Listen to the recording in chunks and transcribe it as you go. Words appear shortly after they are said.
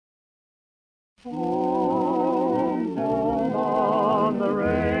Home, home on the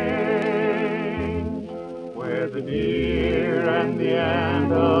range, where the deer and the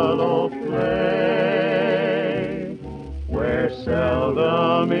antelope play, where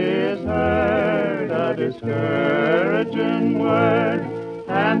seldom is heard a discouraging word,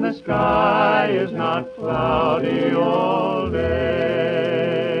 and the sky is not cloudy all day.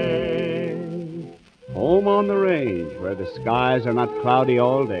 Home on the range, where the skies are not cloudy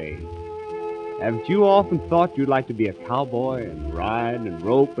all day. Haven't you often thought you'd like to be a cowboy and ride and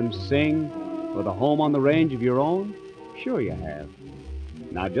rope and sing with a home on the range of your own? Sure you have.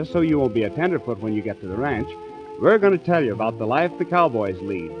 Now, just so you won't be a tenderfoot when you get to the ranch, we're going to tell you about the life the cowboys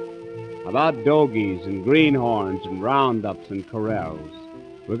lead, about dogies and greenhorns and roundups and corrals.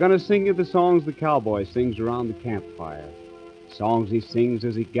 We're going to sing you the songs the cowboy sings around the campfire, songs he sings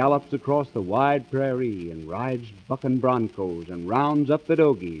as he gallops across the wide prairie and rides bucking broncos and rounds up the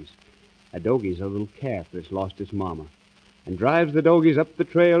dogies. A dogie's a little calf that's lost its mama, and drives the dogies up the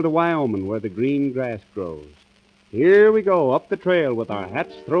trail to Wyoming where the green grass grows. Here we go, up the trail with our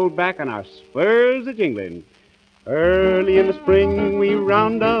hats throwed back and our spurs a-jingling. Early in the spring we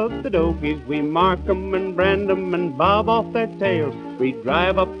round up the dogies, we mark 'em and brand 'em and bob off their tails. We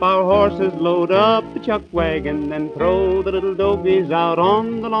drive up our horses, load up the chuck wagon, and throw the little dogies out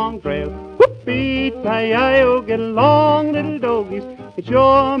on the long trail. Whoopee-tie-yi-o, get along, little dogies, it's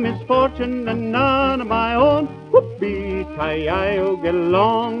your misfortune and none of my own. Whoopee-tie-yi-o, get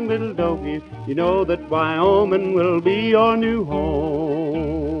along, little dogies, you know that Wyoming will be your new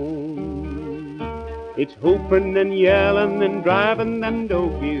home. It's whooping and yelling and driving them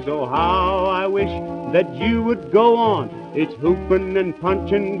dogies, oh how I wish that you would go on. It's whooping and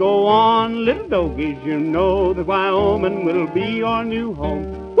punching, go on, little dogies, you know that Wyoming will be your new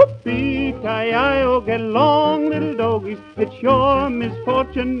home. Whoopee-tie-yi-o, get along, little dogies, it's your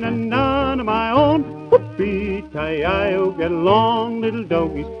misfortune and none of my own. Whoopee-tie-yi-o, get along, little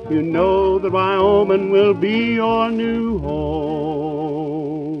dogies, you know that Wyoming will be your new home.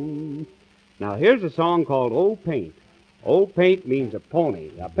 Now here's a song called Old Paint. Old Paint means a pony,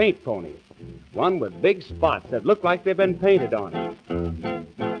 a paint pony, one with big spots that look like they've been painted on it.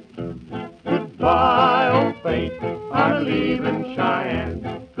 Goodbye, old paint, I'm a-leaving Cheyenne.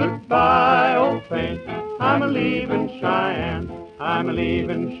 Goodbye, old paint, I'm a-leaving Cheyenne. I'm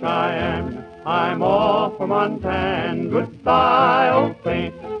a-leaving Cheyenne, I'm off for Montana. Goodbye, old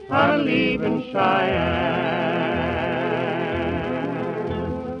paint, I'm a-leaving Cheyenne.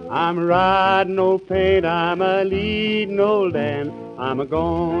 I'm riding old paint, I'm a-leading old Dan. I'm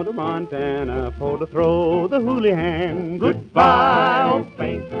a-going to Montana for to throw the hooly-hand. Goodbye, old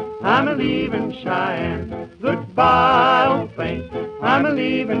paint, I'm a-leaving Cheyenne. Goodbye, old paint, I'm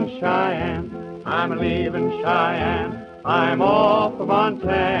a-leaving Cheyenne. I'm a-leaving Cheyenne, I'm off for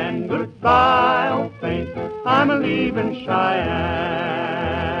Montana. Goodbye, old paint, I'm a-leaving Cheyenne.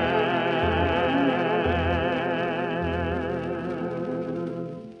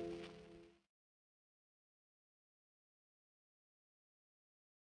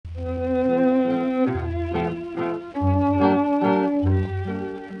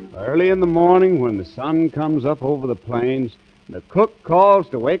 Early in the morning, when the sun comes up over the plains, the cook calls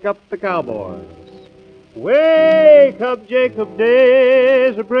to wake up the cowboys. Wake up, Jacob,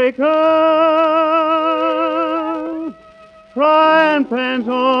 day's a breaking. Frying pan's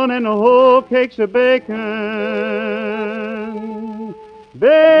on and the whole cake's a bacon.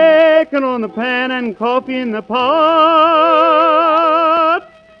 Bacon on the pan and coffee in the pot.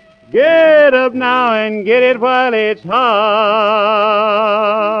 Get up now and get it while it's hot.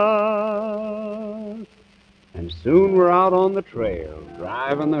 And soon we're out on the trail,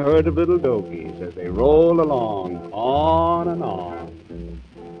 driving the herd of little dogies as they roll along, on and on.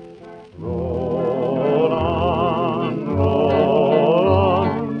 Roll on, roll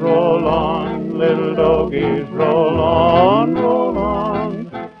on, roll on, little dogies, roll on, roll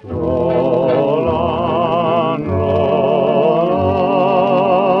on, roll on, roll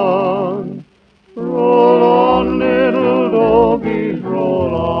on, roll on, little dogies,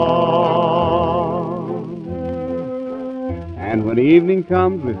 roll on. And when evening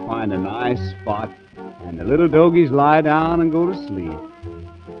comes, we find a nice spot, and the little dogies lie down and go to sleep.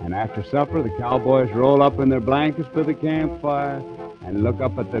 And after supper, the cowboys roll up in their blankets by the campfire and look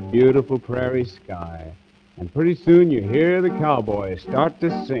up at the beautiful prairie sky. And pretty soon you hear the cowboys start to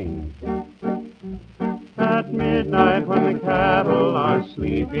sing. At midnight when the cattle are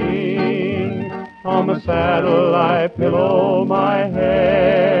sleeping, on the saddle I pillow my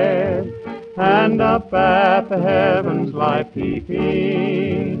head, and up at the heavens lie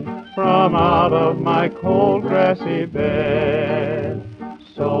peeping from out of my cold grassy bed.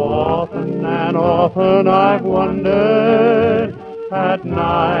 So often as and often I've wondered at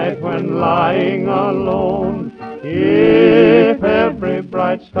night when lying alone if every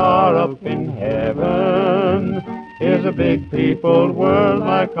bright star up in heaven is a big peopled world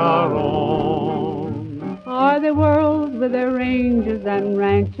like our own. Are there worlds with their ranges and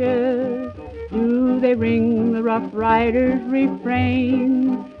ranches? Do they ring the Rough Riders'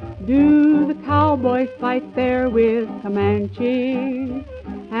 refrain? Do the cowboys fight there with Comanches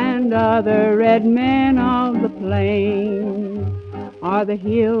and other red men of the plains? Are the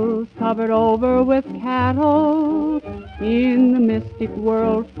hills covered over with cattle in the mystic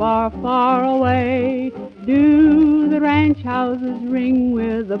world far, far away? Do the ranch houses ring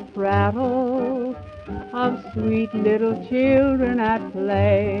with the prattle of sweet little children at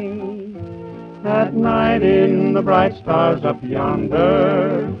play? At night in the bright stars up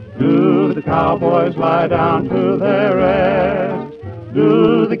yonder, do the cowboys lie down to their rest?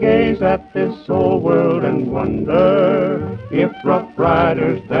 Do they gaze at this old world and wonder if rough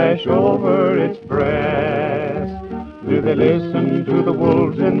riders dash over its breast? Do they listen to the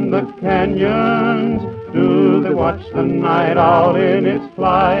wolves in the canyons? Do they watch the night owl in its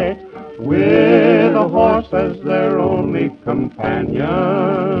flight with a horse as their only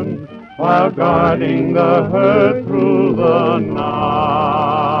companion, while guarding the herd through the night?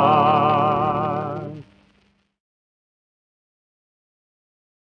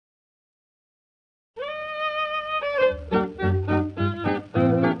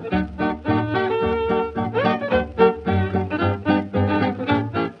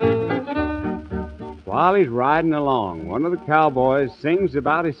 While he's riding along, one of the cowboys sings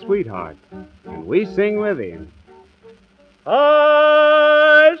about his sweetheart, and we sing with him.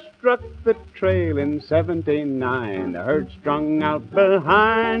 I struck the trail in 79, the herd strung out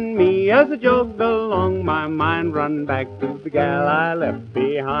behind me. As I jogged along, my mind run back to the gal I left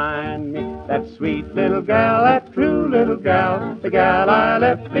behind me. That sweet little gal, that true little gal, the gal I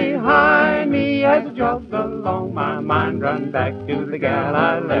left behind me. As I jogged along, my mind run back to the gal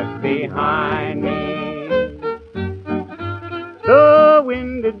I left behind me. The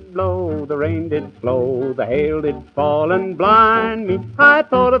wind did blow, the rain did flow, the hail did fall and blind me. I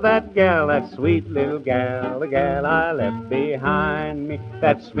thought of that gal, that sweet little gal, the gal I left behind me.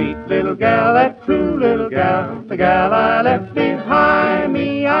 That sweet little gal, that true little gal, the gal I left behind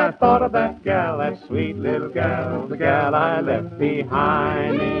me. I thought of that gal, that sweet little gal, the gal I left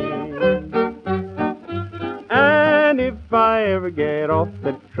behind me. And if I ever get off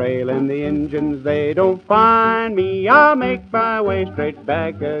the trail and the Injuns, they don't find me, I'll make my way straight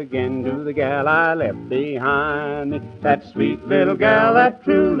back again to the gal I left behind me. That sweet little gal, that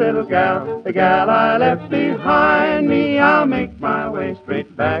true little gal, the gal I left behind me. I'll make my way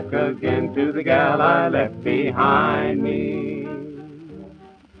straight back again to the gal I left behind me.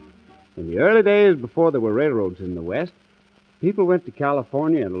 In the early days before there were railroads in the West, people went to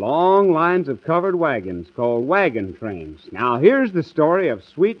California in long lines of covered wagons called wagon trains. Now, here's the story of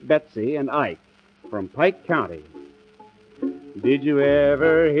Sweet Betsy and Ike from Pike County. Did you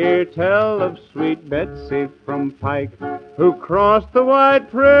ever hear tell of Sweet Betsy from Pike, who crossed the wide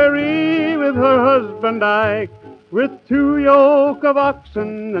prairie with her husband Ike, with 2 yoke of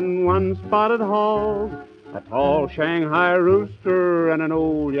oxen and 1 spotted hog, a tall Shanghai rooster and an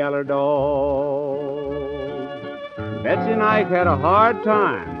old yaller dog? Betsy and Ike had a hard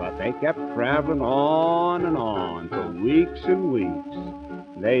time, but they kept traveling on and on for weeks and weeks.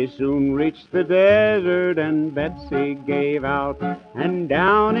 They soon reached the desert, and Betsy gave out, and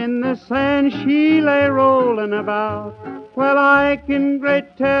down in the sand she lay rolling about, while Ike in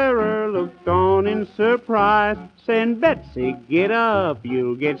great terror looked on in surprise, saying, "Betsy, get up,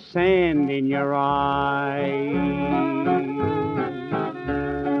 you'll get sand in your eyes."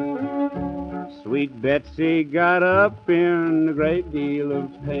 Sweet Betsy got up in a great deal of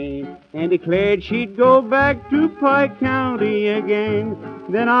pain and declared she'd go back to Pike County again.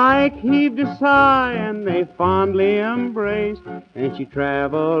 Then Ike heaved a sigh and they fondly embraced, and she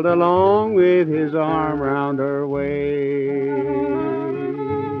traveled along with his arm round her waist.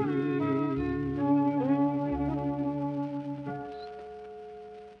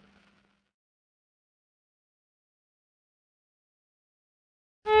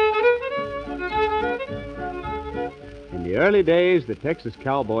 In the early days, the Texas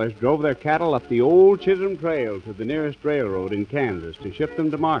cowboys drove their cattle up the old Chisholm Trail to the nearest railroad in Kansas to ship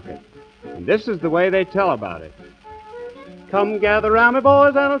them to market. And this is the way they tell about it. Come gather round me, boys,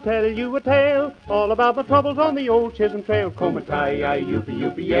 and I'll tell you a tale all about my troubles on the old Chisholm Trail. Comatay,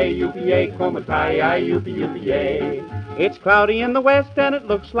 yoopee-yoopee-yay, yoopee-yay, comatay, yoopee-yoopee-yay. It's cloudy in the west and it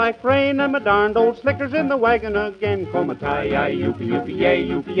looks like rain, and my darned old slicker's in the wagon again. Comatay, yoopee-yoopee-yay,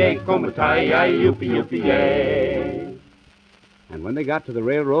 yoopee-yay, comatay, yoopee-yoopee-yay. And when they got to the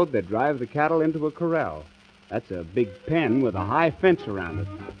railroad, they'd drive the cattle into a corral. That's a big pen with a high fence around it,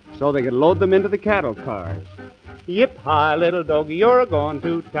 so they could load them into the cattle cars. Yip-hi, little doggy, you're a-going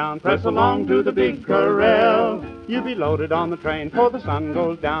to town. Press along to the big corral. You be loaded on the train, for the sun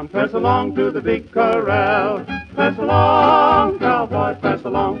goes down. Press along to the big corral. Press along, cowboy, press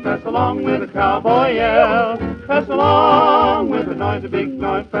along with a cowboy yell. Press along with a noise, a big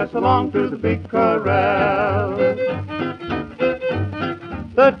noise, press along to the big corral.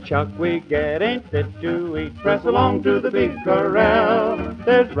 The chuck we get ain't fit to eat. Press along to the big corral.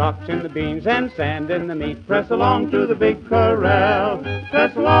 There's rocks in the beans and sand in the meat. Press along to the big corral.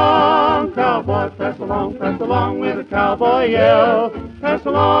 Press along, cowboy, press along with a cowboy yell. Press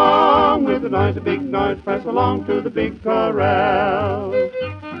along with a noise, a big noise, press along to the big corral.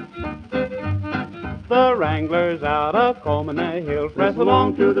 The wranglers out of combing the hills, press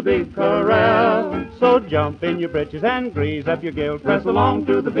along to the big corral. So jump in your britches and grease up your gills, press along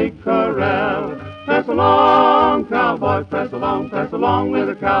to the big corral. Press along, cowboy, press along with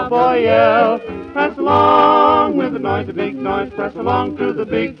a cowboy yell. Press along with a noise, a big noise, press along to the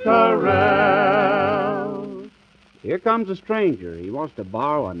big corral. Here comes a stranger. He wants to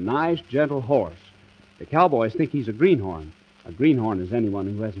borrow a nice, gentle horse. The cowboys think he's a greenhorn. A greenhorn is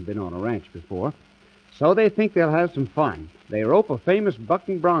anyone who hasn't been on a ranch before. So they think they'll have some fun. They rope a famous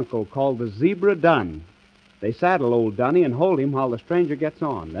bucking bronco called the Zebra Dun. They saddle old Dunny and hold him while the stranger gets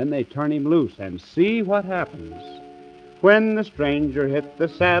on. Then they turn him loose and see what happens. When the stranger hit the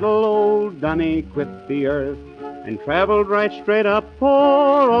saddle, old Dunny quit the earth and traveled right straight up for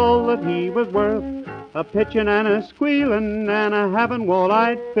all that he was worth. A pitchin' and a squealin' and a havin'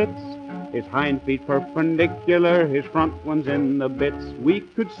 wall-eyed fits. His hind feet perpendicular, his front ones in the bits. We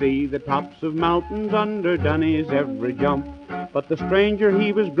could see the tops of mountains under Dunny's every jump. But the stranger,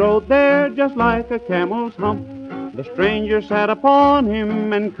 he was growed there just like a camel's hump. The stranger sat upon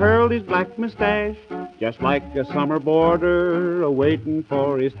him and curled his black mustache, just like a summer boarder a-waiting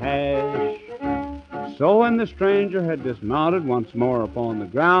for his hash. So when the stranger had dismounted once more upon the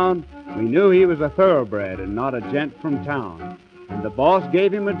ground, we knew he was a thoroughbred and not a gent from town. And the boss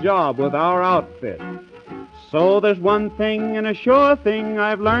gave him a job with our outfit. So there's one thing and a sure thing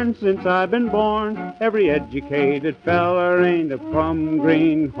I've learned since I've been born. Every educated feller ain't a plumb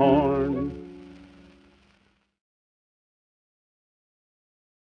greenhorn.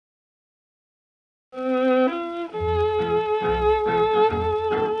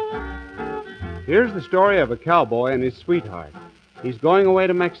 Here's the story of a cowboy and his sweetheart. He's going away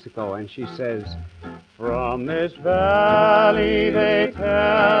to Mexico, and she says, "From this valley they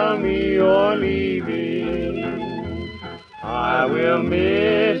tell me you're leaving. I will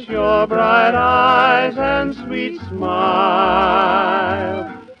miss your bright eyes and sweet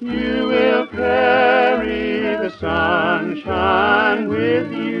smile. You will carry the sunshine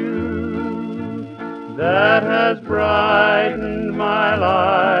with you that has brightened my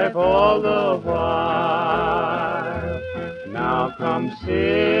life all the while. Now come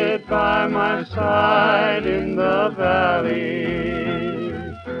sit by my side in the valley.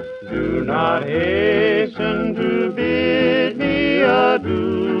 Do not hasten to bid me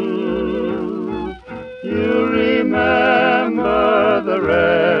adieu. You remember the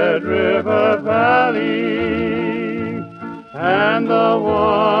Red River Valley and the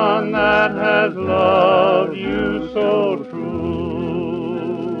one that has loved you so true."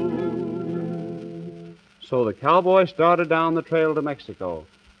 So the cowboy started down the trail to Mexico.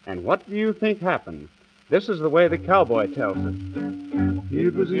 And what do you think happened? This is the way the cowboy tells it.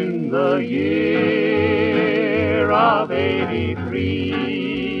 It was in the year of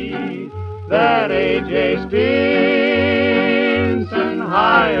 '83 that A.J. Stinson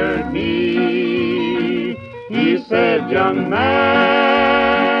hired me. He said, "Young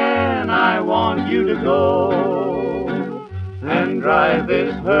man, I want you to go and drive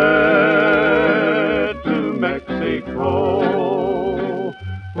this herd to Mexico."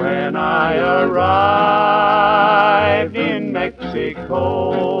 When I arrived in Mexico,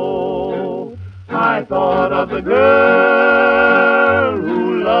 I thought of the girl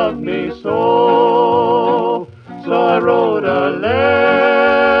who loved me so. So I wrote a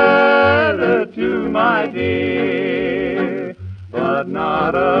letter to my dear, but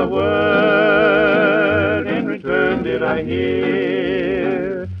not a word in return did I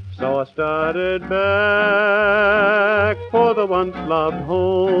hear. So I started back for the once loved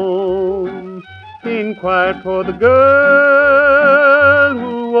home. He inquired for the girl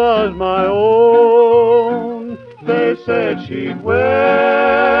who was my own. They said she'd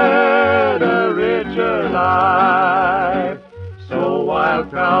wed a richer life. So wild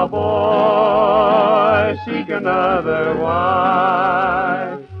cowboy, seek another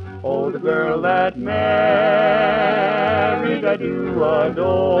wife. Oh, the girl that married I do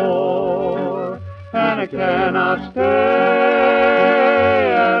adore, and I cannot stay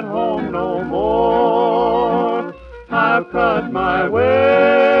at home no more. I've cut my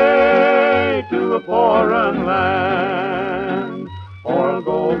way to a foreign land, or I'll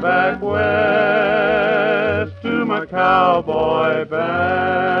go back west to my cowboy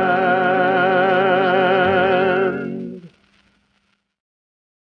band.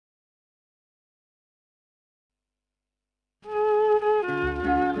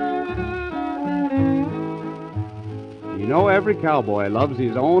 You know, every cowboy loves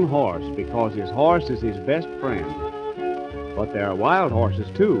his own horse because his horse is his best friend. But there are wild horses,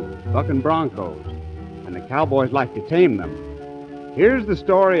 too, bucking broncos, and the cowboys like to tame them. Here's the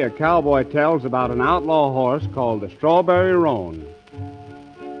story a cowboy tells about an outlaw horse called the Strawberry Roan.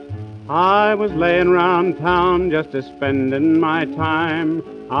 I was laying around town just a-spending my time,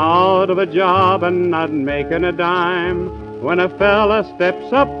 out of a job and not making a dime, when a fella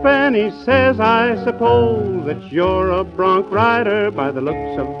steps up and he says, I suppose that you're a bronc rider by the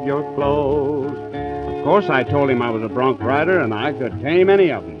looks of your clothes. Of course, I told him I was a bronc rider and I could tame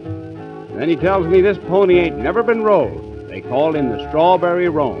any of them. Then he tells me this pony ain't never been rode. They called him the Strawberry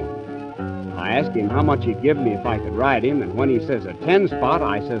Roan. I asked him how much he'd give me if I could ride him, and when he says a 10-spot,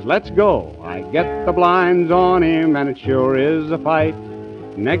 I says, let's go. I get the blinds on him, and it sure is a fight.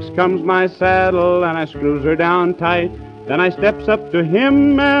 Next comes my saddle, and I screws her down tight. Then I steps up to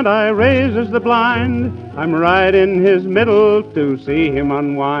him, and I raises the blind. I'm right in his middle to see him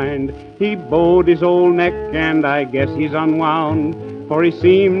unwind. He bowed his old neck, and I guess he's unwound, for he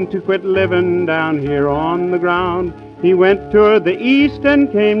seemed to quit living down here on the ground. He went toward the east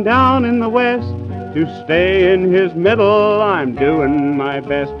and came down in the west. To stay in his middle, I'm doing my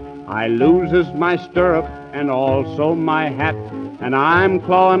best. I loses my stirrup and also my hat, and I'm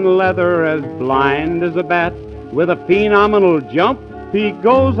clawing leather as blind as a bat. With a phenomenal jump, he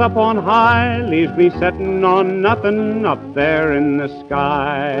goes up on high, leaves me setting on nothing up there in the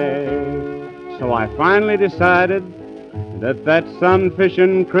sky. So I finally decided that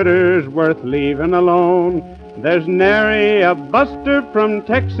sun-fishing critter's worth leaving alone. There's nary a buster from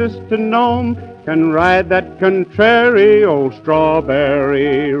Texas to Nome can ride that contrary old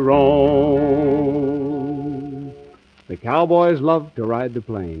Strawberry Roan. The cowboys love to ride the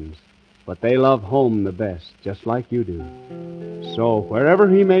plains, but they love home the best, just like you do. So wherever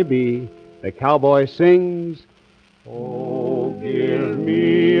he may be, the cowboy sings, oh, give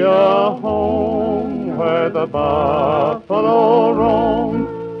me a home where the buffalo roam,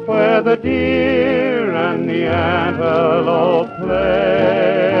 where the deer and the antelope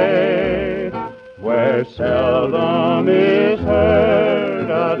play, where seldom is heard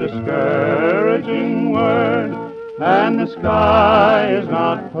a discouraging word, and the sky is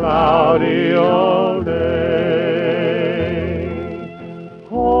not cloudy all day.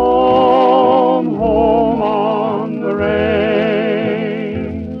 Home, home on the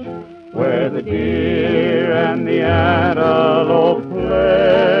range, where the deer and the antelope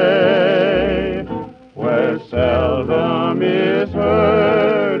play, where seldom is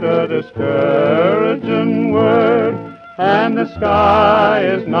heard a discouraging word, and the sky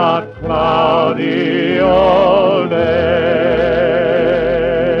is not cloudy all day.